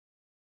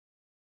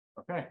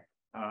Okay,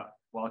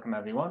 welcome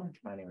everyone.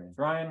 My name is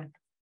Brian.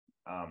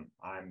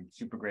 I'm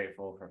super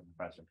grateful for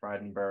Professor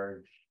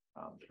Freidenberg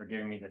for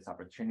giving me this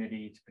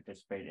opportunity to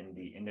participate in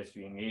the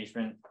industry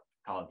engagement,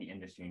 called the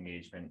Industry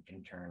Engagement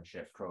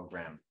Internship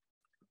Program.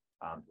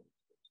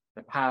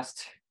 The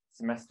past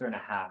semester and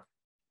a half,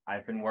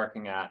 I've been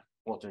working at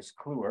Wolters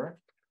Kluwer,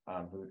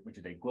 which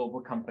is a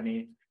global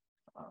company,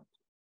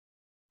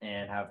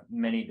 and have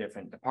many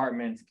different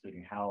departments,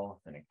 including health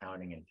and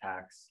accounting and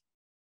tax.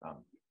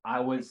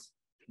 I was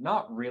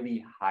not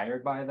really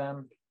hired by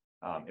them.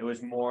 It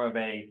was more of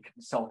a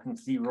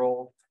consultancy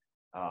role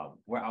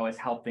where I was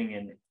helping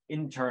an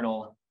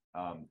internal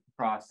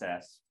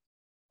process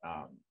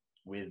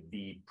with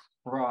the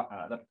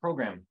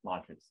program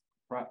launches,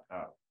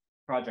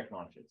 project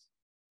launches.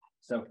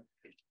 So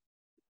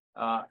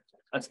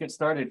let's get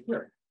started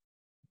here.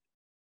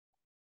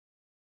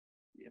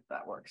 See if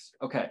that works.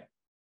 Okay.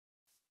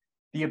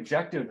 The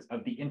objectives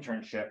of the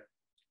internship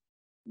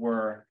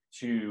were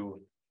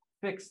to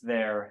fix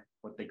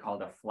what they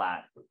called a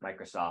flat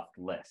Microsoft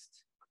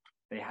list.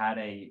 They had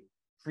a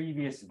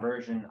previous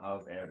version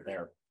of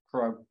their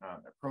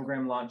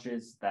program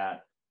launches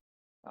that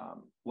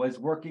was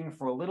working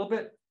for a little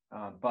bit,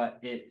 but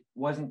it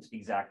wasn't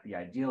exactly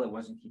ideal. It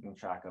wasn't keeping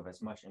track of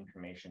as much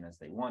information as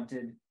they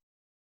wanted.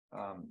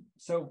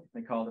 So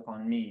they called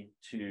upon me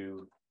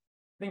to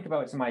think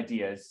about some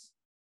ideas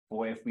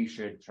for if we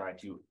should try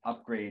to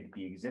upgrade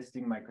the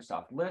existing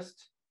Microsoft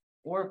list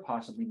or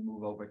possibly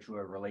move over to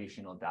a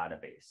relational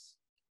database.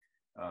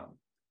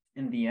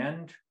 In the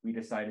end, we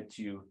decided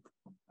to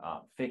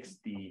fix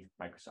the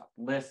Microsoft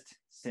list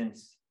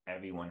since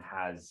everyone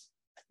has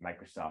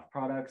Microsoft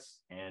products,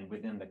 and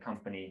within the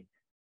company,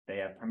 they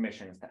have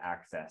permissions to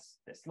access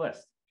this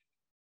list.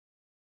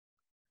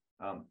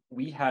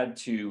 We had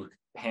to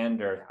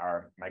pander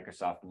our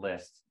Microsoft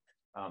list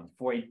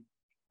for a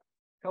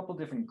couple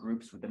different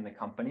groups within the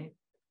company.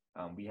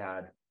 We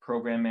had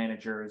program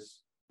managers,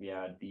 we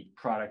had the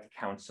product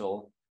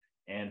council,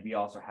 and we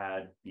also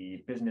had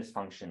the business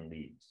function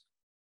leads.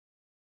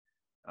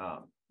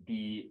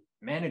 The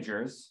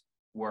managers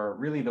were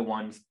really the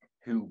ones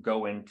who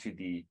go into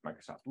the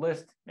Microsoft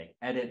list, make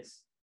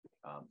edits,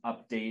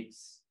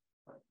 updates,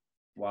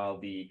 while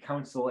the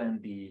council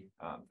and the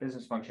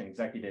business function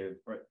executive,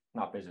 or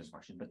not business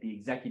function, but the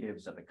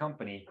executives of the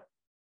company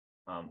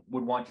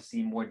would want to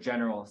see more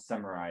general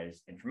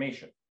summarized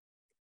information.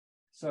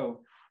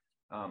 So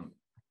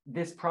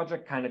this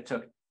project kind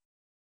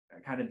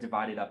of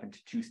divided up into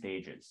two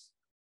stages,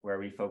 where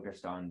we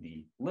focused on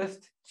the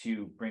list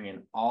to bring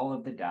in all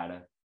of the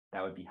data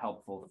that would be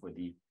helpful for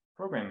the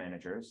program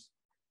managers.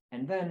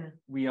 And then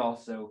we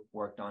also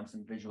worked on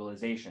some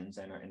visualizations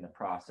and are in the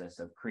process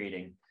of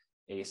creating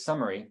a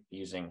summary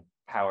using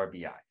Power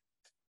BI,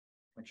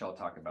 which I'll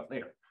talk about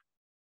later.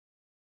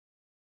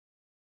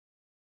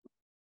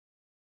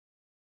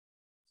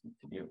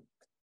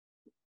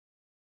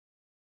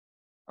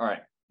 All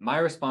right, my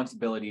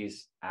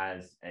responsibilities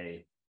as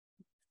a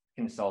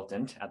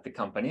consultant at the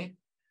company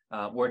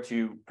were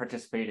to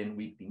participate in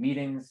weekly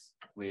meetings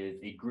with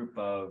a group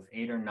of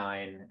 8 or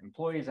 9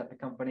 employees at the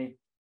company,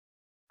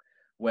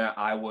 where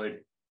I would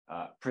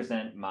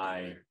present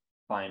my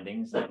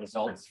findings and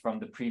results from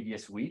the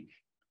previous week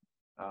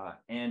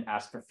and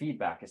ask for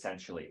feedback,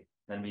 essentially.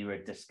 Then we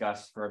would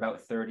discuss for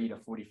about 30 to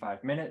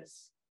 45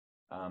 minutes.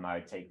 I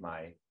would take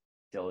my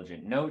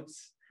diligent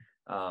notes.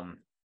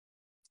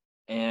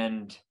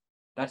 And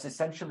that's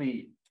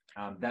essentially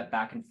that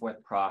back and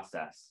forth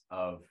process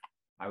of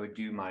I would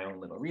do my own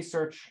little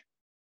research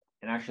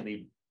and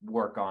actually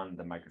work on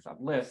the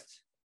Microsoft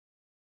list.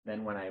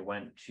 Then when I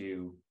went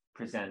to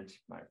present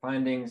my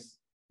findings,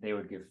 they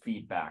would give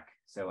feedback.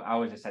 So I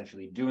was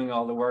essentially doing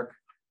all the work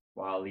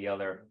while the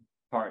other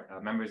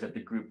members of the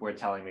group were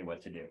telling me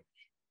what to do.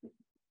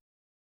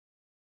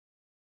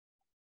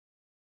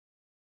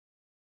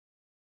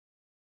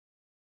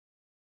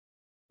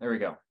 There we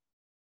go.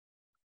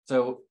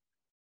 So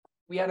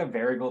we had a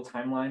variable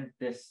timeline.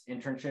 This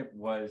internship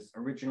was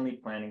originally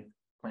planned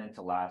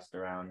to last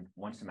around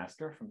 1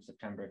 semester from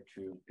September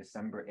to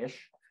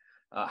December-ish.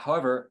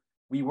 However,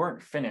 we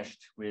weren't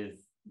finished with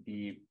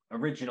the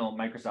original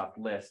Microsoft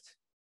list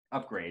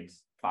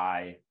upgrades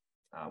by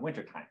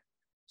wintertime.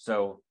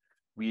 So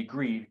we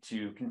agreed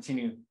to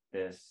continue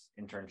this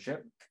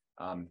internship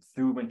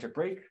through winter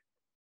break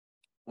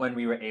when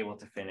we were able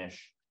to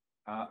finish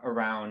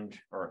around,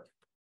 or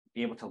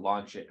be able to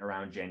launch it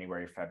around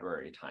January,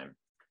 February time.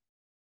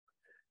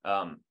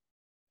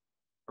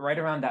 Right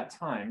around that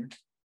time,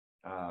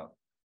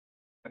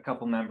 a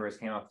couple members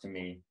came up to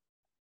me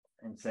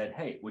and said,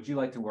 hey, would you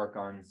like to work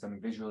on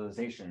some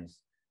visualizations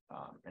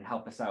and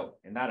help us out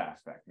in that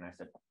aspect? And I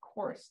said, of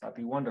course, that'd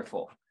be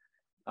wonderful.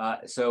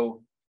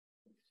 So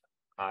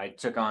I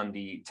took on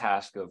the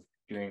task of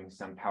doing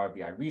some Power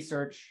BI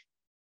research.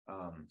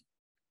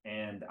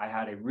 And I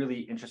had a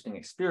really interesting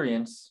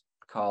experience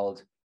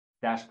called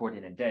Dashboard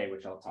in a Day,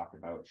 which I'll talk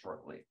about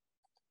shortly.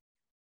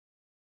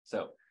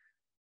 So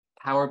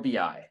Power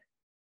BI.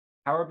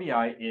 Power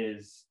BI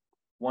is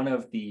one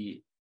of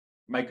the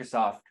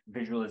Microsoft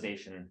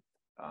visualization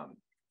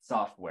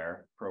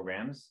software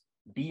programs.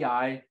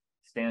 BI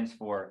stands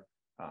for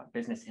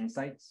business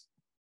insights.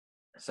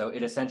 So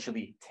it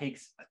essentially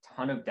takes a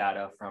ton of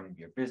data from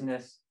your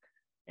business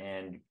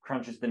and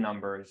crunches the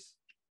numbers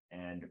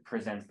and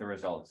presents the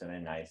results in a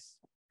nice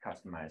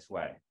customized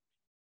way.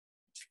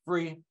 It's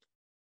free.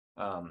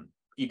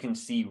 You can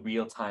see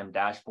real-time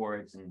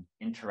dashboards and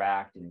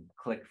interact and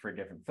click for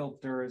different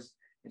filters.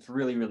 It's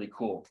really, really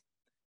cool.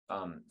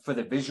 For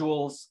the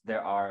visuals,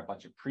 there are a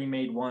bunch of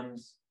pre-made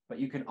ones, but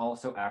you can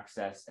also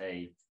access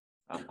an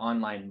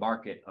online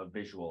market of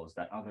visuals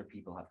that other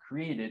people have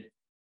created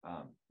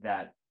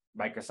that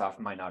Microsoft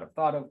might not have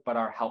thought of, but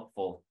are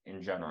helpful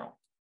in general.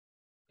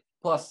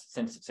 Plus,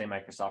 since it's a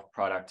Microsoft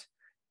product,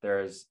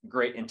 there's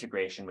great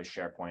integration with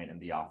SharePoint and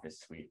the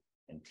Office suite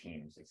and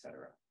Teams,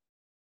 etc.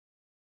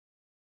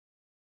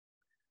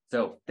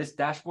 So this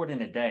dashboard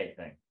in a day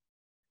thing,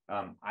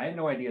 I had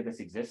no idea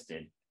this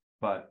existed,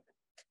 but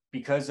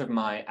because of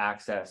my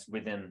access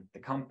within the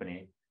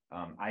company,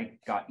 I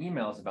got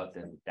emails about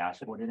the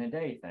dashboard in a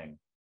day thing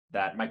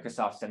that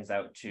Microsoft sends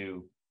out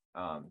to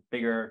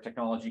bigger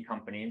technology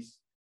companies.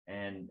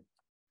 And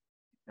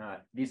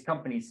these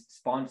companies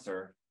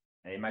sponsor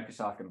a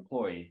Microsoft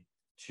employee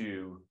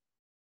to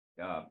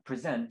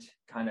present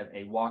kind of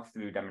a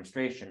walkthrough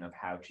demonstration of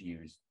how to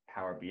use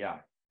Power BI.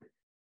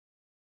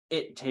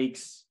 It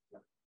takes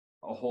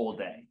a whole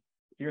day.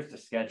 Here's the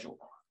schedule.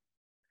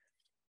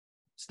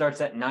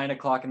 Starts at 9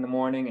 o'clock in the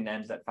morning and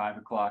ends at 5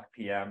 o'clock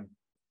p.m.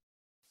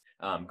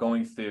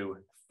 Going through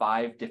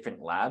 5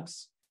 different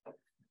labs,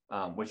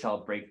 which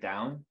I'll break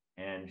down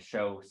and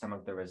show some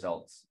of the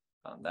results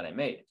that I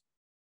made.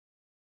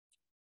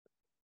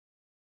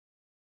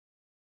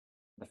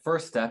 The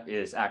first step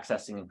is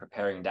accessing and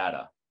preparing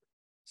data.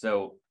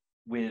 So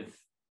with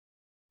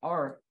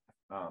our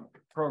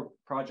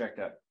project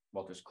at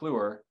Wolters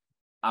Kluwer,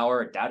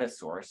 our data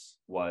source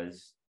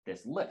was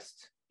this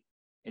list.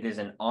 It is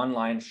an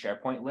online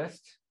SharePoint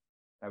list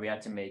that we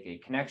had to make a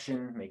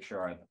connection, make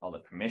sure all the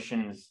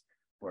permissions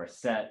were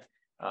set.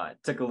 It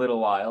took a little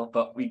while,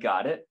 but we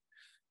got it.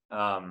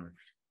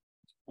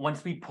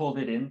 Once we pulled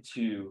it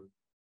into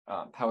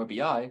Power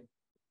BI,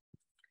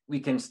 we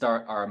can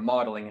start our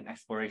modeling and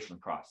exploration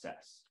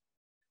process.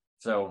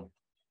 So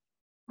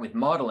with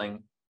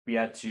modeling, we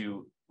had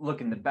to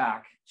look in the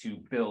back to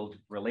build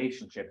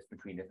relationships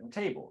between different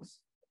tables.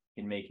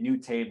 You can make new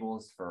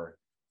tables for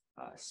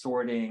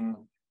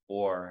sorting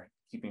or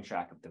keeping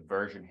track of the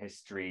version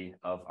history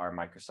of our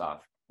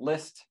Microsoft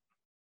list.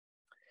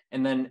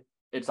 And then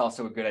it's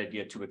also a good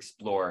idea to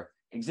explore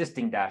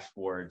existing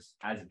dashboards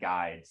as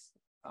guides,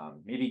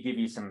 maybe give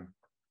you some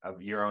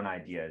of your own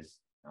ideas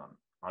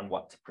on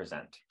what to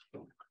present.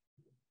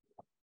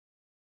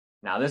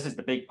 Now, this is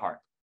the big part,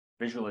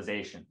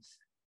 visualizations.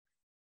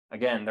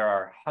 Again, there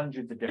are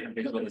hundreds of different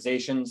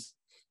visualizations.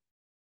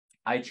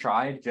 I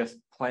tried just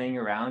playing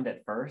around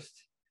at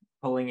first,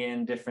 pulling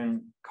in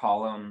different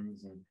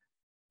columns and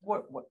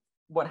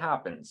what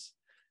happens.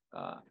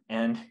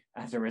 And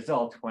as a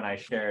result, when I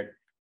shared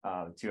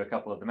to a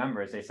couple of the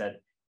members, they said,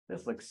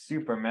 this looks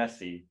super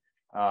messy.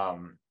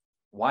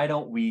 Why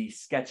don't we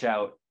sketch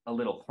out a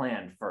little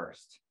plan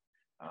first?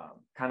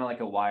 Kind of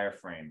like a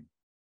wireframe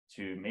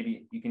to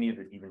maybe you can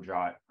even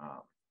draw it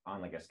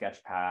on like a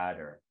sketch pad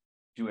or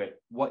do it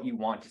what you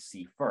want to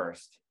see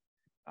first.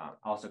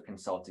 Also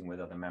consulting with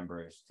other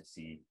members to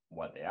see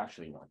what they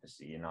actually want to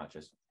see and not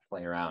just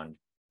play around.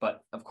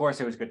 But of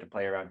course, it was good to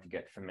play around to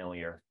get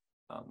familiar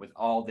with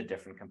all the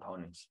different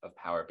components of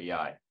Power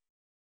BI.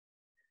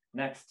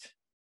 Next,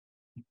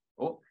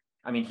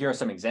 here are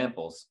some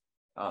examples.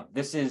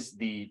 This is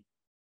the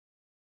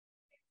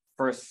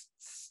first,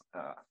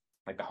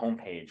 like the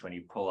homepage when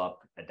you pull up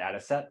a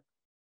data set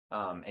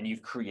and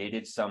you've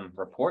created some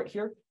report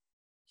here.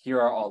 Here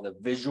are all the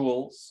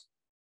visuals,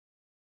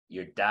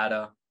 your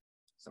data,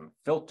 some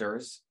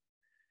filters,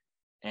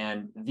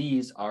 and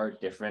these are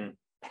different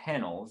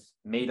panels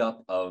made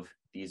up of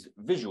these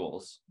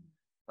visuals,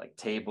 like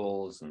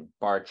tables and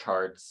bar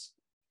charts.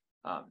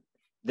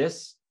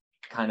 This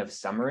kind of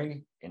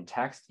summary in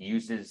text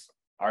uses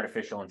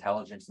artificial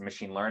intelligence and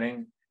machine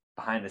learning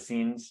behind the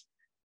scenes.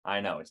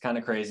 I know, it's kind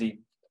of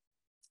crazy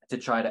to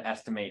try to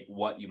estimate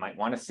what you might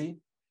want to see.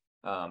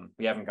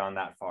 We haven't gone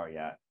that far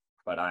yet,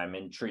 but I'm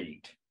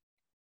intrigued.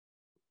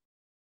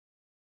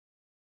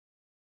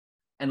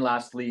 And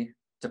lastly,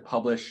 to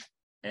publish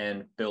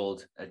and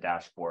build a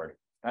dashboard.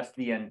 That's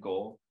the end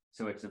goal.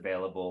 So it's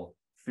available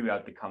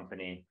throughout the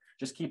company.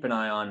 Just keep an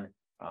eye on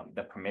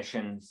the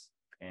permissions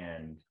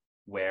and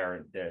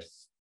where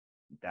this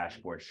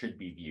dashboard should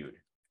be viewed,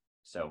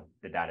 so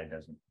the data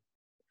doesn't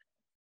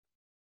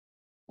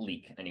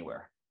leak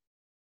anywhere.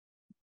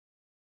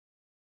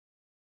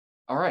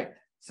 All right,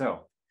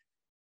 so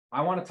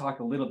I want to talk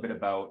a little bit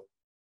about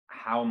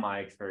how my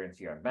experience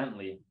here at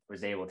Bentley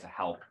was able to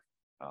help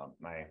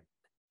my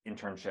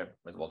internship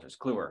with Wolters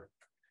Kluwer.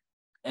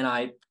 And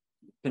I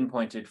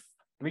pinpointed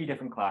 3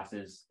 different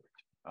classes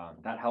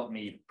that helped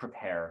me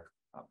prepare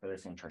for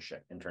this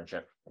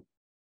internship.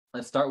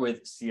 Let's start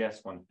with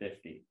CS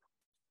 150.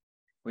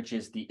 which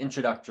is the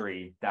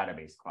introductory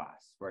database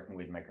class, working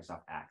with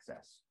Microsoft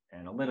Access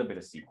and a little bit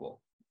of SQL.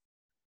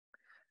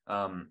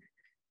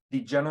 The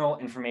general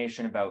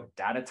information about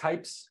data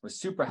types was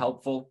super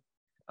helpful.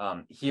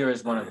 Here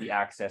is one of the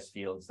access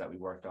fields that we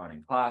worked on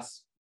in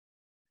class,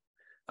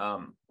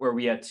 where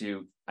we had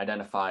to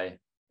identify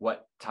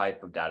what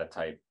type of data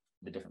type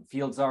the different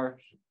fields are.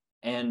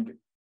 And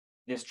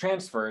this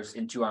transfers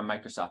into our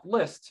Microsoft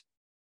list,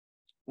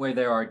 where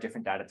there are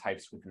different data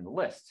types within the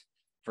list.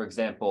 For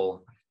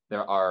example,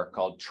 there are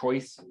called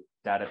choice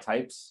data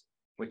types,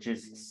 which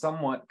is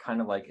somewhat kind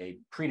of like a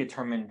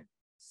predetermined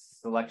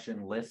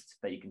selection list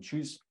that you can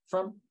choose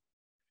from.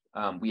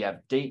 We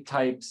have date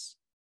types.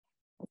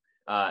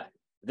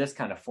 This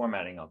kind of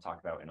formatting I'll talk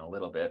about in a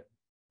little bit.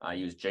 I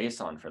use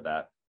JSON for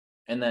that.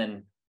 And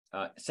then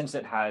since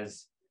it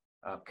has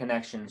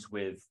connections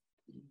with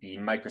the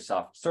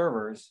Microsoft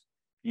servers,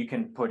 you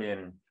can put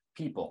in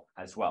people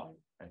as well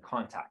and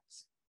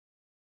contacts.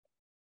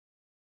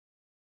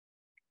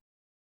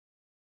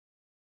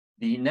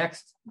 The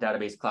next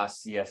database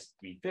class,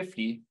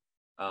 CS350,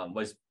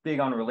 was big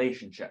on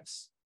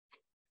relationships.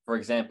 For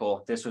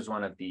example, this was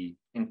one of the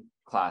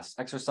in-class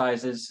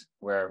exercises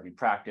where we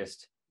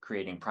practiced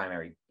creating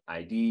primary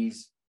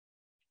IDs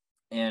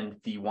and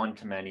the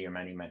one-to-many or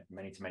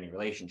many-to-many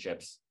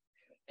relationships.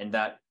 And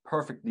that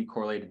perfectly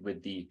correlated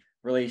with the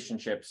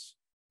relationships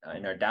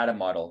in our data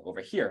model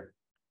over here,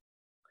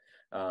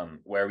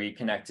 where we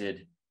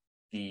connected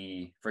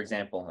for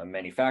example, a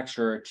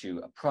manufacturer to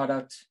a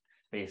product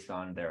based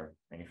on their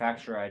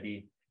manufacturer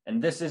ID.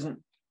 And this isn't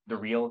the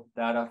real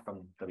data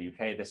from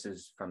WK. This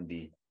is from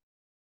the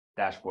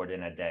dashboard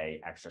in a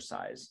day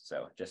exercise.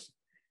 So just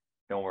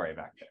don't worry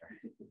back there.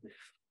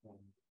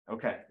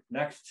 Okay,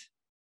 next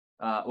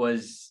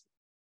was,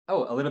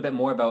 a little bit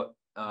more about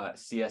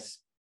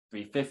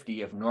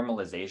CS350 of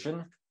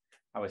normalization.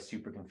 I was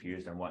super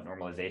confused on what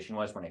normalization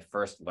was when I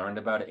first learned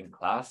about it in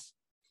class.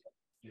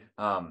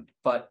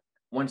 But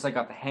once I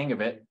got the hang of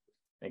it,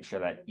 make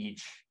sure that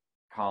each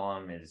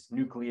column is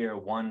nuclear,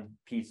 one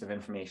piece of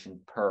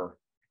information per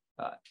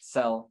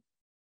cell,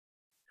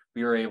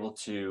 we were able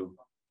to,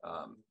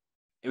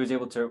 it was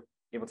able to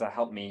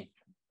help me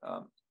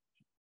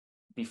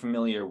be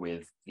familiar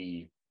with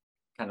the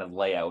kind of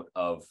layout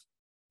of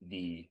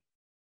the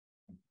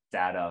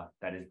data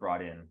that is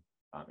brought in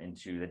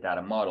into the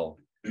data model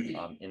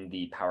in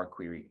the Power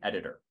Query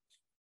editor.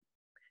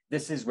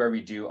 This is where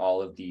we do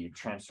all of the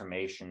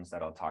transformations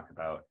that I'll talk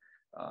about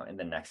in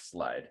the next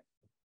slide.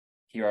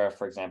 Here are,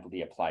 for example,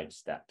 the applied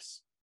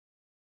steps.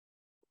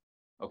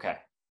 Okay,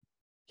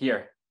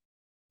 here,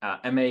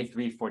 MA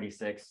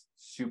 346,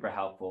 super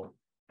helpful.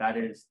 That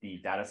is the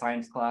data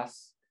science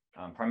class,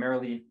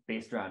 primarily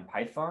based around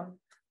Python.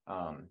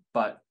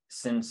 But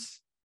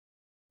since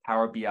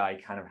Power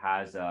BI kind of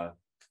has a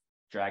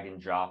drag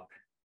and drop,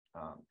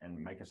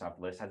 and Microsoft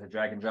List has a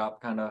drag and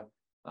drop kind of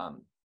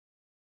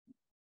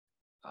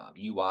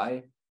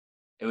UI,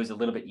 it was a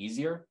little bit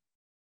easier.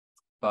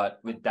 But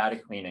with data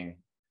cleaning,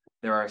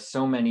 there are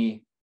so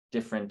many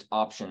different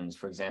options.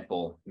 For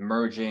example,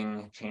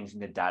 merging, changing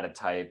the data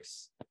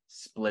types,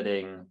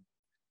 splitting,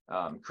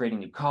 creating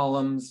new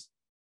columns.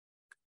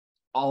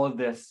 All of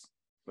this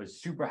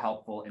was super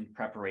helpful in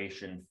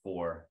preparation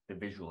for the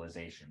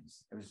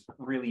visualizations. It was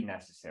really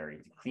necessary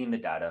to clean the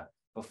data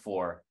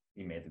before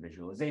we made the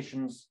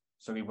visualizations,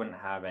 so we wouldn't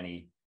have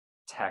any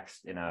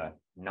text in a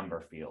number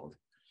field.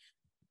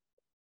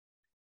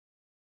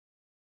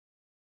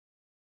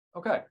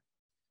 Okay,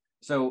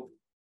 so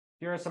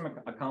here are some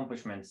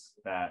accomplishments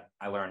that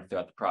I learned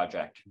throughout the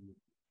project.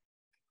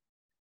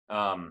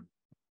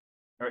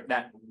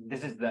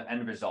 This is the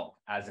end result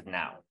as of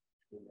now.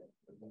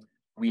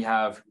 We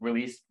have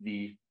released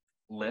the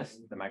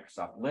list, the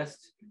Microsoft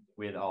list,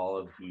 with all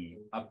of the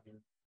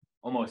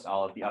almost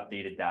all of the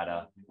updated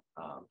data,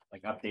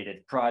 like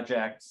updated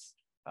projects,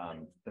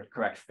 the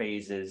correct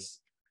phases,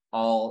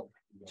 all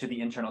to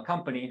the internal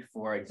company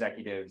for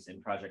executives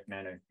and project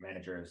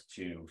managers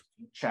to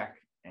check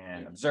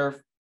and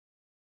observe.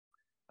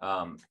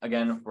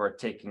 Again, we're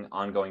taking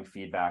ongoing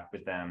feedback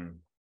with them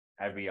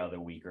every other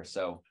week or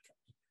so.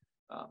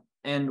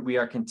 And we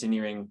are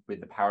continuing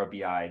with the Power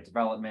BI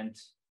development.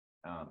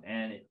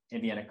 And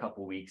maybe in a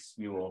couple weeks,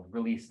 we will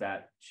release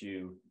that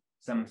to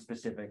some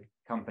specific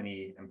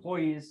company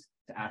employees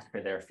to ask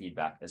for their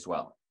feedback as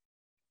well.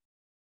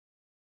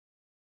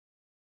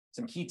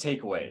 Some key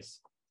takeaways.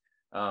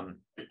 I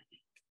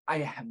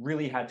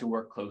really had to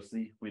work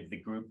closely with the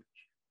group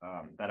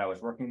that I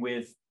was working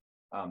with.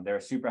 They're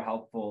super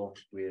helpful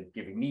with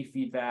giving me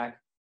feedback,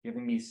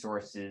 giving me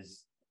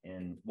sources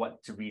in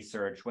what to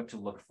research, what to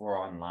look for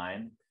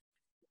online.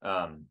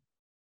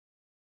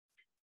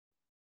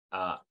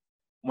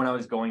 When I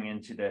was going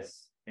into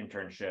this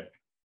internship,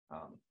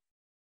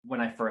 when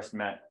I first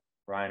met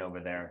Brian over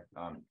there,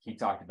 he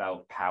talked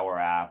about Power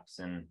Apps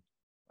and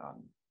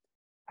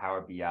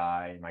Power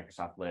BI,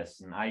 Microsoft Lists,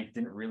 and I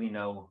didn't really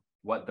know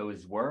what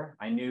those were.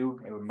 I knew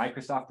it was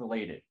Microsoft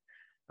related.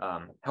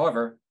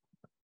 However,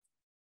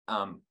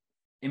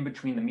 in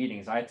between the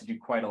meetings, I had to do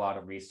quite a lot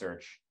of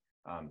research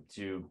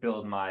to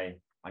build my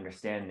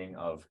understanding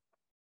of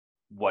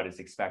what is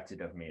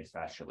expected of me,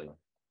 especially.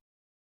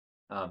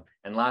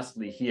 And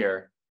lastly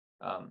here,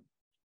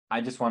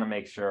 I just want to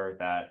make sure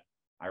that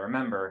I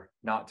remember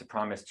not to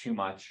promise too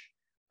much,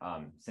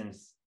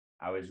 since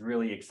I was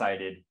really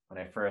excited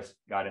when I first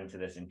got into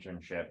this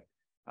internship.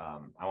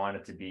 I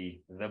wanted to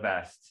be the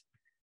best.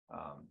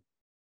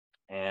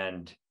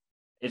 And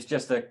it's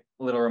just a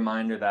little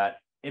reminder that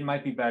it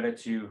might be better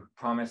to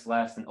promise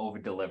less and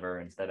over-deliver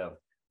instead of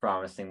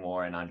promising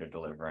more and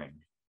under-delivering.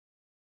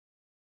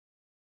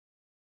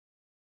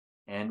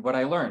 And what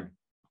I learned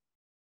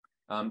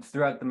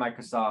throughout the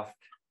Microsoft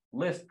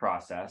list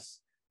process,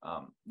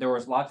 there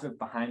was lots of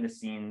behind the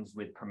scenes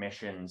with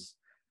permissions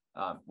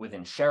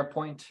within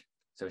SharePoint.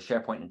 So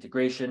SharePoint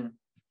integration,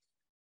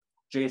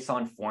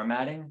 JSON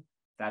formatting.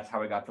 That's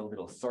how I got the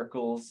little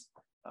circles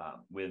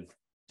with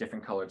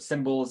different colored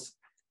symbols.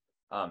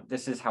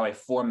 This is how I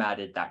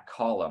formatted that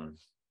column.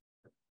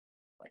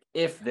 Like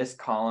if this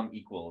column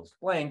equals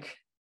blank,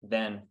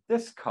 then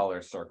this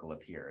color circle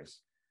appears.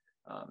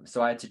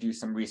 So I had to do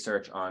some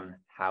research on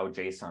how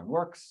JSON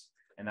works,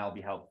 and that'll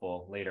be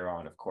helpful later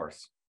on, of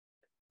course.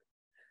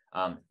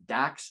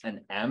 DAX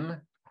and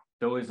M,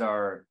 those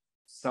are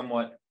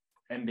somewhat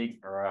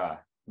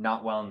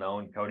not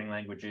well-known coding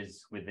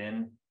languages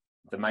within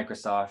the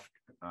Microsoft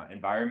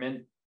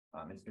environment,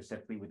 and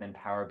specifically within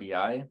Power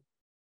BI.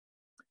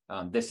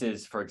 This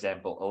is, for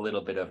example, a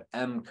little bit of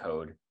M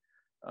code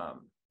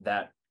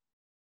that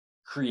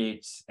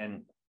creates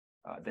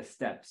the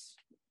steps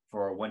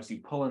for once you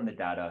pull in the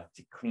data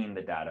to clean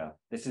the data.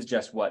 This is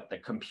just what the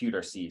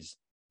computer sees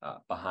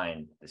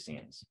behind the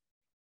scenes.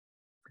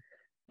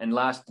 And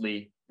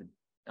lastly,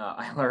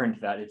 I learned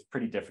that it's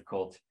pretty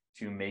difficult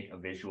to make a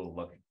visual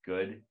look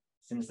good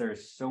since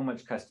there's so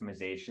much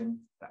customization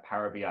that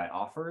Power BI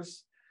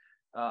offers.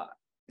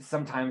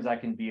 Sometimes I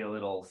can be a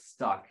little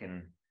stuck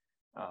and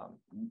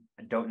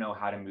I don't know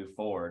how to move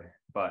forward,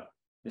 but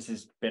this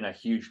has been a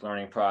huge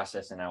learning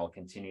process and I will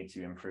continue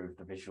to improve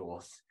the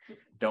visuals.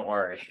 Don't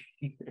worry.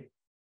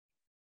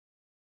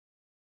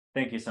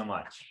 Thank you so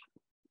much.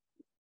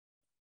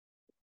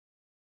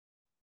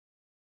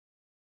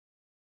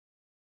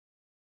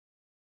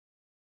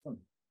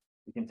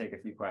 We can take a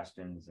few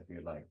questions if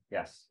you'd like.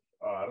 Yes.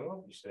 I don't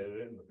know if you stated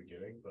it in the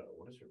beginning, but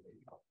what is your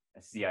major?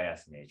 A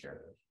CIS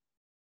major.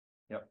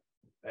 Yep.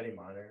 Any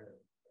minor?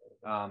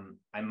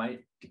 I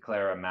might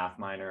declare a math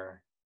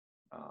minor.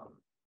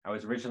 I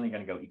was originally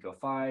going to go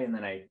Eco-Fi, and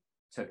then I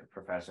took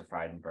Professor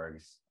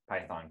Freidenberg's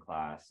Python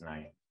class, and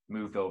I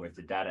moved over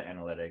to data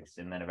analytics,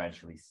 and then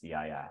eventually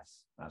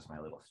CIS. That's my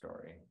little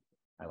story.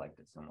 I liked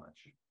it so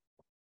much.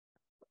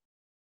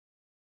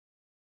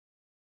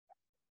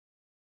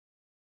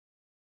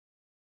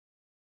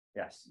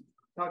 Yes.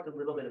 Talked a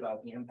little bit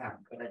about the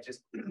impact, but I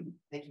just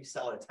think you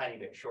sell it a tiny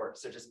bit short.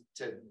 So just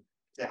to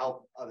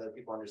help other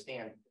people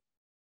understand,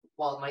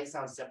 while it might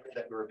sound simple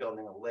that we were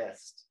building a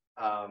list,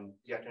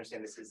 you have to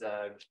understand this is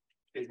a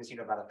business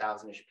unit of about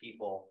 1,000-ish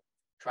people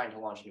trying to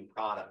launch new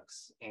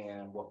products.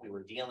 And what we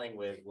were dealing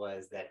with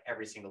was that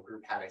every single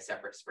group had a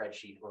separate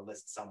spreadsheet or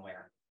list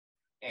somewhere.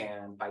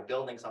 And by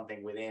building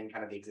something within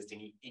kind of the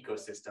existing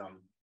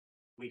ecosystem,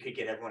 we could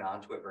get everyone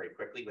onto it very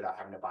quickly without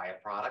having to buy a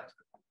product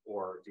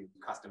or do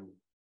custom,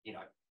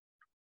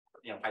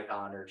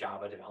 Python or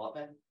Java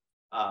development.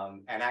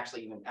 And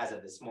actually, even as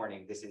of this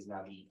morning, this is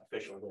now the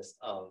official list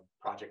of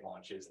project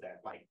launches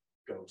that might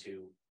go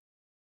to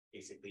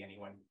basically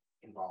anyone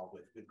involved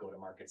with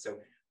go-to-market. So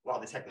while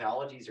the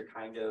technologies are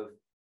kind of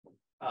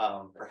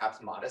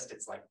perhaps modest,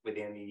 it's like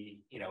within the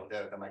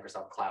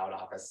Microsoft Cloud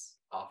Office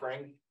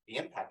offering, the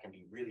impact can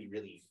be really,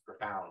 really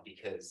profound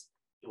because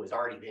it was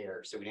already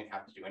there. So we didn't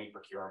have to do any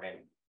procurement.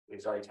 It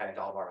was already tied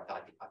into all of our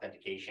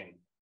authentication.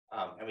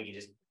 And we can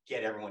just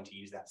get everyone to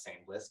use that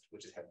same list,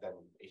 which has been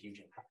a huge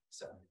impact.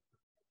 So I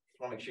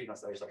want to make sure you don't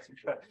sell yourself some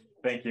short.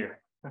 Thank you.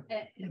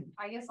 And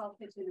I guess I'll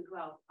pitch in as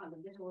well on the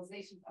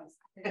visualization post.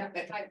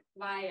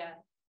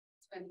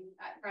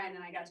 Brian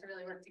and I got to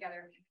really work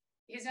together.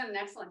 He's done an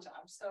excellent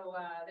job. So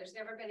there's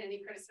never been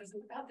any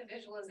criticism about the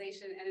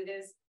visualization, and it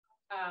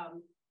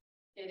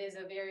is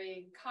a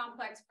very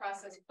complex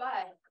process,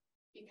 but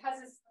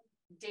because it's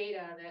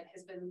data that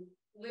has been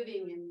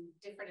living in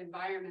different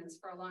environments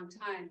for a long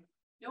time,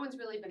 no one's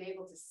really been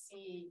able to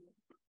see,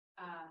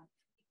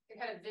 to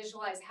kind of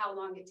visualize how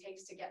long it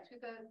takes to get through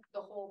the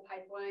whole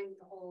pipeline,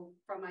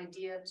 from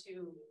idea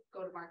to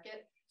go to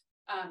market,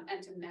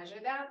 and to measure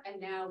that. And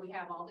now we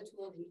have all the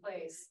tools in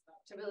place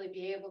to really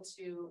be able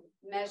to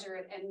measure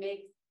it and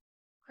make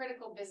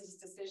critical business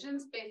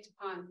decisions based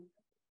upon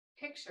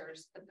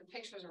pictures, but the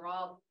pictures are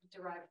all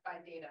derived by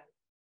data.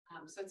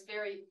 So it's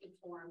very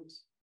informed,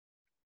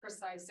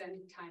 precise,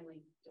 and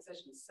timely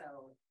decisions.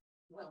 So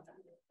well done.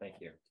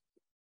 Thank you.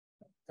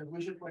 And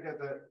we should point out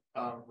that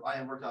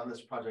Ryan worked on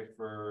this project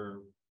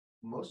for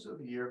most of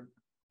the year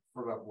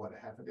for about what,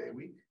 half a day a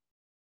week?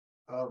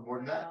 More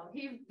than that?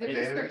 The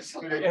research.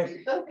 2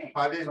 days a week?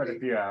 5 days a Quite a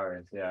week? few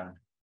hours, yeah,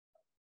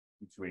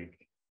 each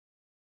week.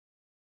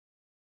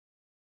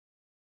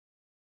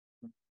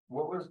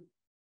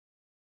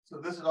 So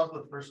this is also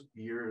the first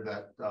year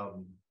that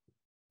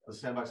the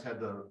Sandbox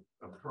had a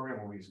program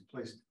where we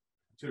placed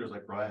tutors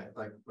like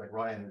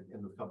Ryan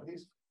in the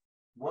companies.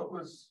 What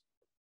was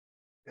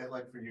it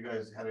like for you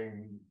guys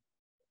having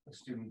a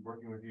student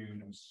working with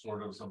you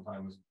sort of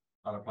sometimes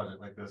on a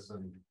project like this,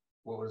 and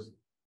what was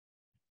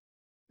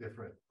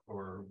different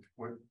or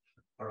what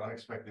or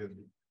unexpected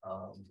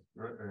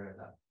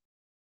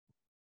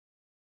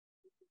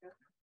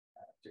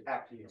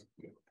After you.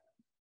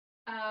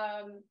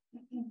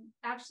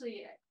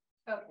 Actually,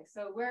 okay,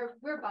 so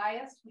we're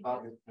biased.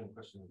 I'll get the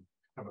question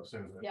come up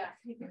soon. Yeah,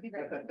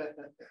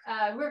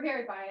 we're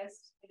very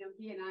biased. You know,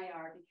 he and I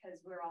are because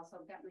we're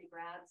also Bentley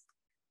grads.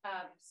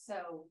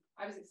 So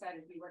I was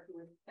excited to be working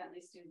with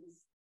Bentley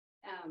students.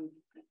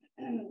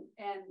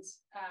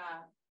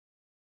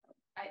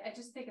 I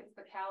just think it's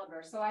the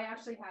caliber. So I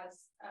actually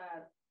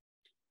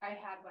I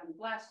had one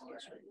last year.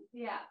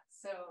 Yeah.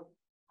 So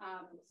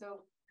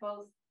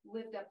both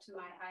lived up to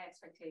my high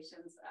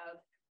expectations of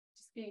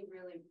just being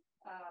really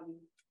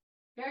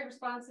very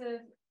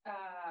responsive,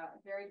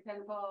 very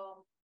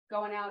dependable,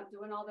 going out,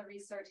 doing all the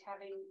research,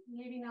 having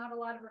maybe not a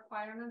lot of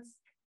requirements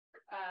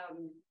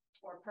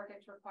or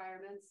perfect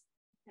requirements.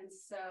 And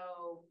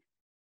so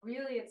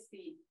really it's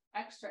the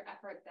extra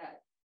effort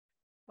that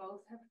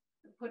both have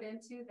put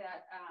into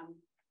that.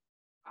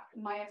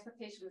 My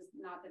expectation was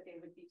not that they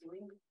would be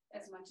doing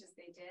as much as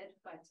they did,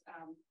 but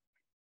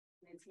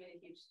it's made a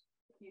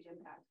huge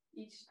impact.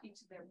 Each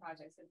of their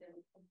projects have been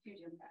a huge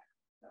impact.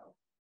 So,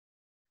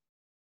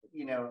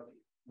 you know,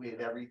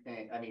 with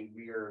everything, I mean,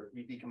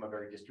 we've become a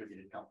very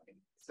distributed company.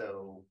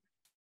 So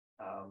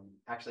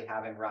actually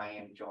having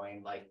Ryan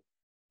join like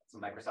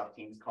some Microsoft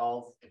Teams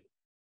calls,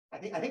 I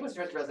think it was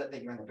just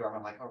that you're in the dorm.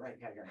 I'm like, oh right,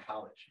 yeah, you're in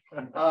college.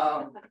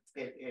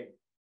 It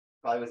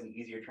probably was an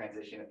easier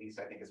transition, at least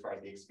I think as far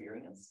as the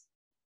experience.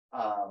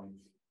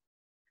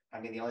 I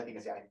mean, the only thing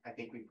is, I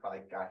think we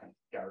probably gotten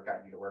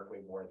you to work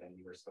way more than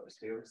you were supposed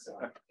to. So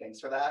thanks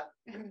for that.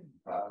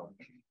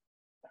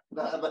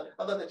 I'd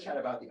love to chat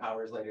about the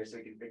hours later so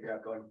we can figure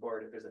out going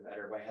forward if there's a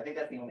better way. I think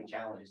that's the only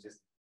challenge, is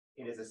just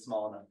it is a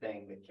small enough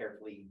thing that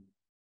carefully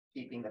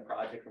keeping the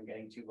project from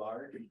getting too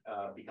large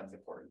becomes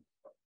important.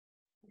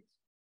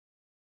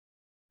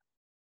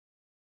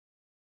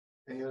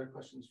 Any other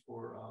questions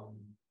for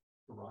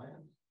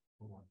Ryan?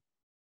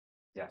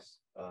 Yes.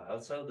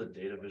 Outside of the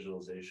data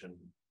visualization,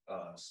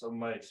 some of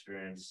my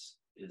experience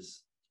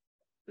is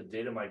the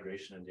data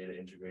migration and data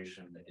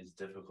integration is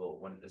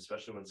difficult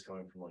especially when it's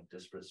coming from like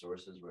disparate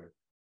sources where,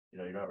 you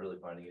know, you're not really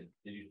finding it.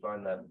 Did you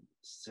find that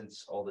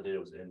since all the data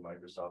was in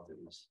Microsoft, it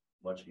was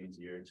much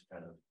easier to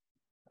kind of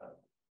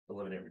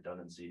eliminate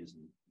redundancies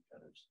and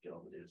kind of just get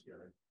all the data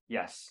together?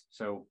 Yes.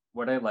 So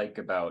what I like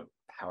about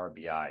Power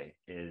BI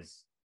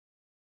is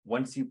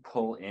once you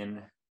pull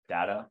in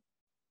data,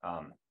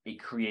 it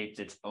creates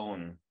its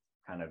own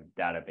kind of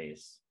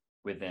database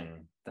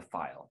within the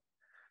file.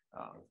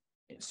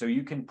 So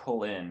you can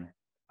pull in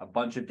a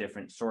bunch of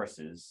different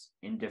sources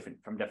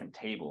from different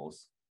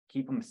tables,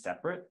 keep them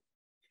separate,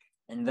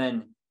 and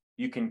then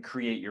you can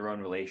create your own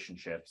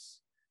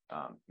relationships,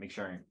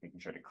 making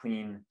sure to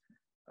clean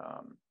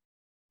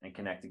and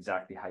connect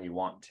exactly how you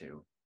want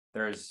to.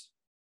 There's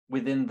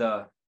within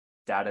the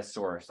data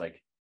source,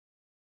 like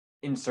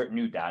insert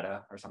new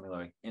data or something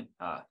like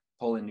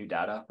pull in new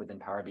data within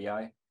Power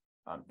BI.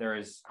 There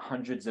is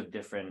hundreds of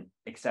different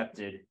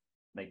accepted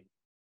like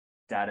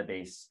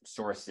database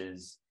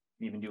sources.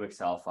 You can do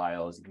Excel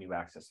files, you can do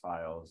Access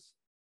files,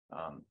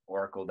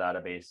 Oracle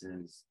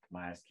databases,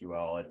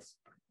 MySQL.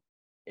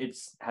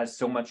 It's has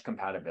so much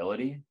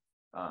compatibility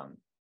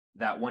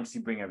that once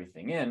you bring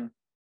everything in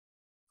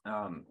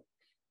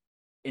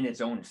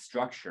its own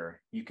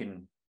structure, you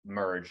can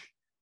merge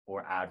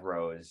or add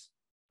rows.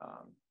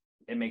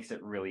 It makes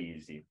it really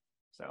easy.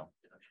 So,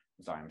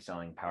 sorry, I'm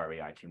selling Power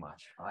BI too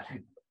much.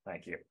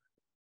 Thank you.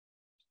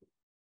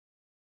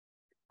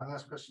 My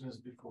last question is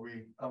before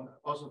we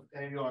also, if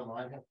any of you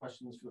online have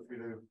questions, feel free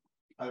to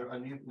either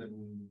unmute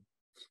and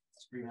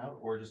screen out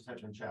or just type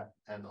in chat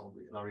and I'll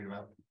read them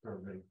out for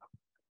everybody.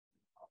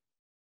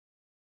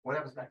 What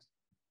happens next?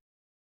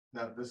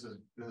 Now this is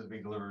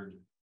being delivered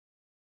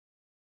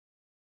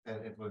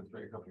and influenced by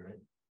your company, right?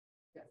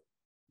 Yeah,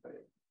 but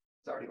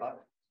it's already live.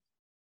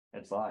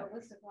 It's live.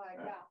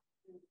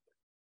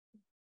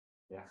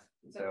 Yeah.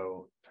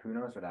 So who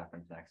knows what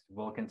happens next?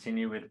 We'll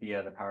continue with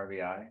the Power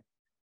BI,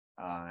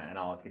 and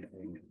I'll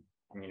continue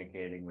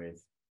communicating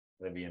with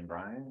Libby and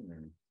Brian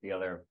and the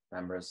other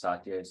members.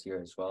 Satya is here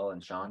as well,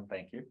 and Sean.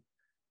 Thank you.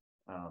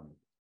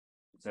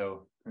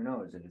 So who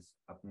knows? It is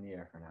up in the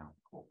air for now.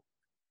 Cool.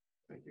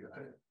 Thank you.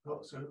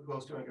 So who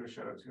else do you want to give a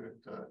shout out to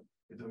it?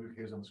 The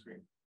WK's on the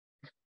screen.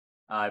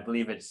 I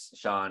believe it's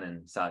Sean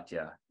and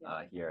Satya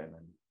here, and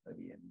then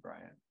Libby and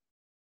Brian.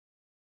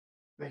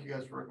 Thank you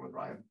guys for working with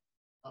Ryan.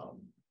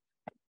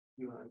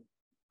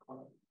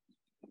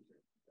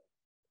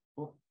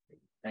 Cool.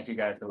 Thank you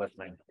guys for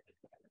listening.